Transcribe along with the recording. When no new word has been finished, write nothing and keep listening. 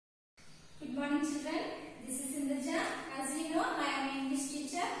morning children. This is Indra. As you know, I am an English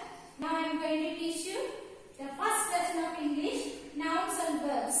teacher. Now I am going to teach you the first lesson of English, nouns and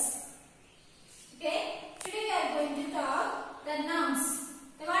verbs. Okay, today we are going to talk the nouns.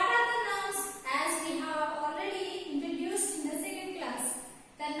 What are the nouns? As we have already introduced in the second class,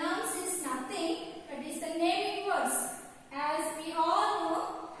 the nouns is nothing but is the naming words. As we all know,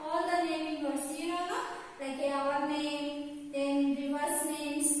 all the naming words, you know, no? Like our name, then rivers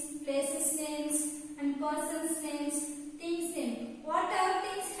names, places names, and persons names, things name. What are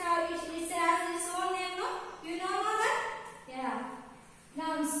things have it has its own name, no? You know that? Yeah.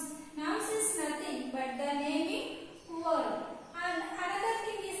 Nouns. Nouns is nothing but the naming word. And another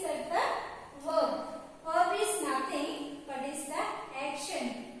thing is that the verb. Verb is nothing but is the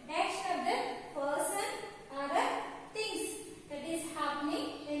action. Action of the person or the things that is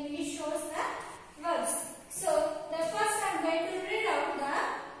happening when we shows the verbs. So the first I am going to read out the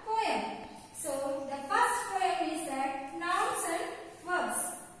poem. So the first poem is that nouns and verbs.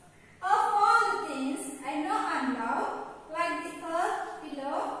 Of all the things I know and love, like the earth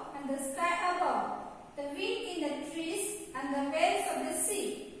below and the sky above, the wind in the trees and the waves of the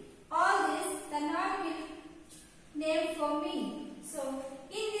sea, all this the noun will name for me. So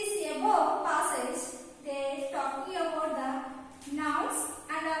in this above passage, they are talking about the nouns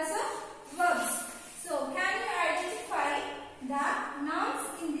and also verbs. So can you identify the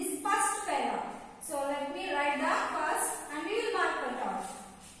nouns in this first paragraph? So let me write the first and we will mark it out.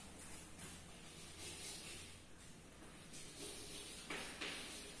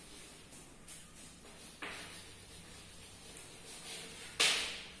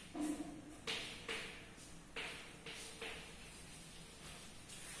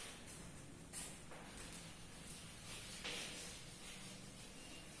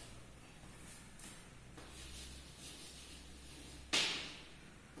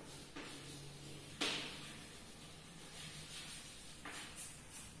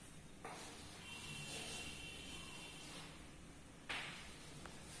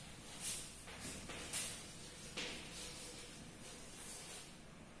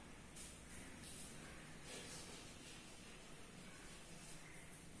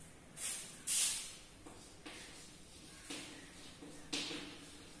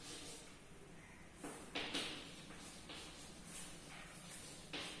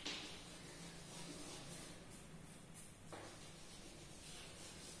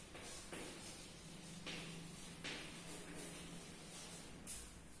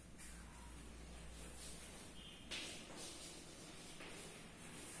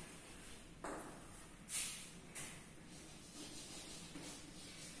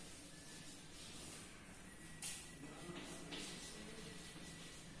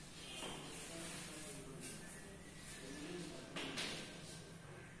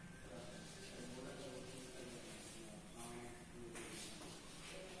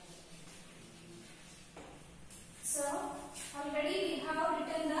 So already we have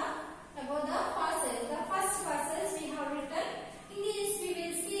written about the passage. The first passage we have written. In this we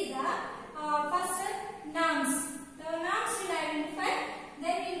will see the first nouns. The nouns will identify.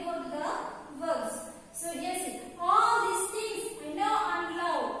 Then we will go to the verbs. So here see all these things I know and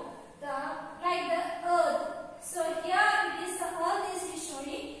love. Like the earth. So here it is the earth is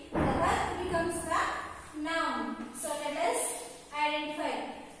showing. The earth becomes the noun. So let us identify.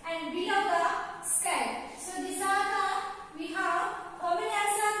 And below the sky. So these are the, we have, how many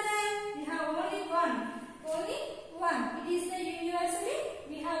eyes are there? We have only one. Only one. It is the universally,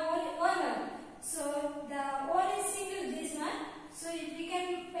 we have only one. So the one is single, this one. So if we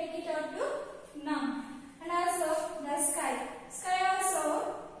can make it out to noun. And also the sky. Sky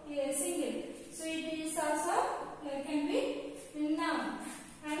also is single. So it is also, can be noun.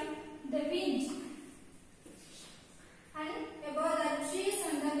 And the wind. And above the trees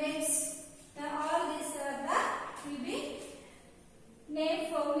and the waves. All these are the will be named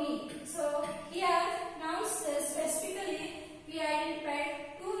for me. So here nouns specifically we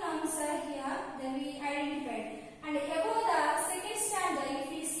identified two nouns are here. Then we identified. And above the second stanza, if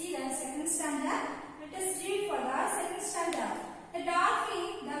we see the second stanza, let us read for the second stanza. The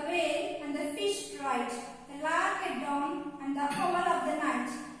dolphin, the whale, and the fish ride. The lark at dawn and the owl of the night.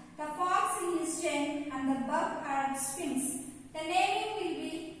 The fox in his den and the bug at sphinx. The naming will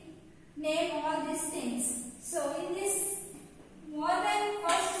be name all these things. So in this more than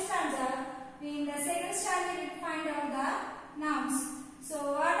first stanza, in the second stanza we will find out the nouns.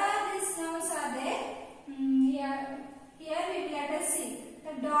 So what are these nouns are there? Here we will let us see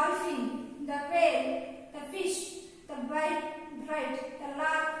the dolphin, the whale, the fish, the bright, the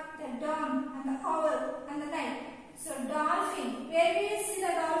lark, the dawn, and the owl, and the night. So dolphin. Where we see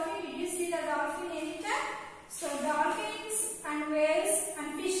the dolphin? Did you see the dolphin?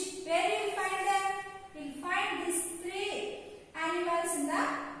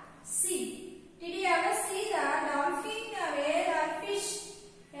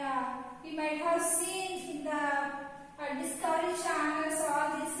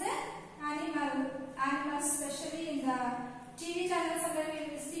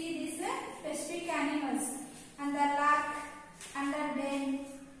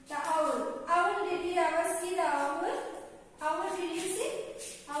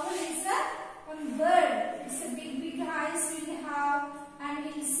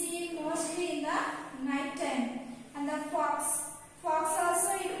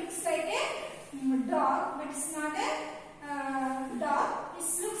 It is not a dog.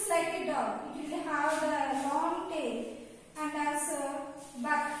 It looks like a dog. It will have the long tail. And also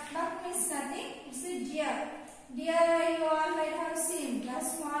buck. Buck means nothing. It's a deer. Deer you all might have seen. The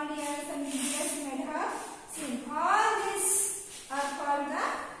small deers and big deers you might have seen. All these are called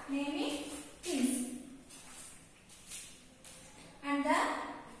the naming things. And the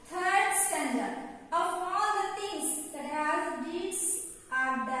third standard. Of all the things that as deeds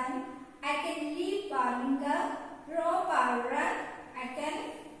are done, I can leap or linger, rope or run, I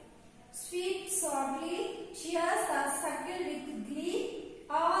can sweep softly, cheers or suckle with glee.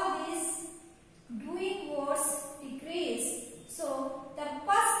 All these doing words decrease. So the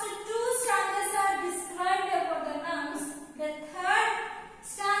first two stanzas are described about the nouns. The third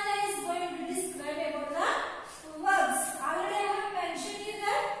stanza is going to describe about the verbs. Already I have mentioned you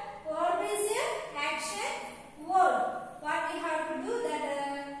that verb is an action word. What we have to do,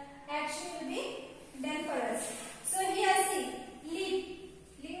 that action will be done for us. So here see, leap,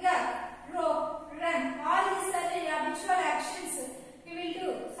 linger, rope, run. All these are the habitual actions we will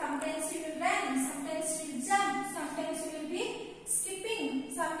do. Sometimes we will run, sometimes we will jump, sometimes we will be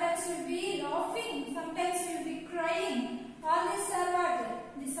skipping, sometimes we will be laughing, sometimes we will be crying. All these are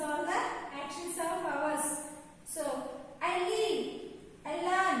what? These are the actions of ours. So I live, I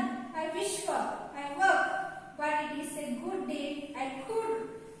learn, I wish for, I work, but it is a good day I could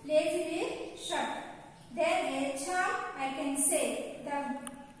lazily shut. Then a charm I can say, the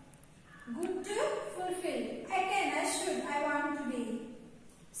good to fulfill. I can, I should, I want to be.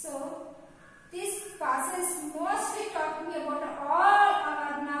 So this passes mostly talking about all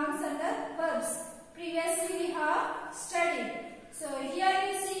our nouns and the verbs. Previously we have studied. So here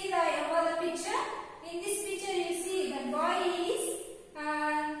you see the picture. In this picture you see the boy is,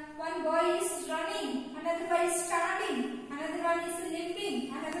 one boy is running, another boy is standing, another one is limping,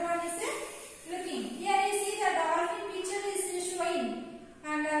 another one is looking. Here you see the dolphin picture is showing,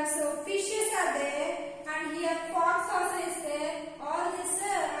 and so fishes are there, and here fox also is there. All these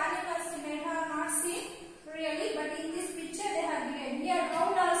animals you may have not seen really, but in this picture they have given. Here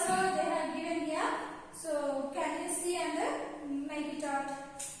round also they have given here. So can you see and make it out?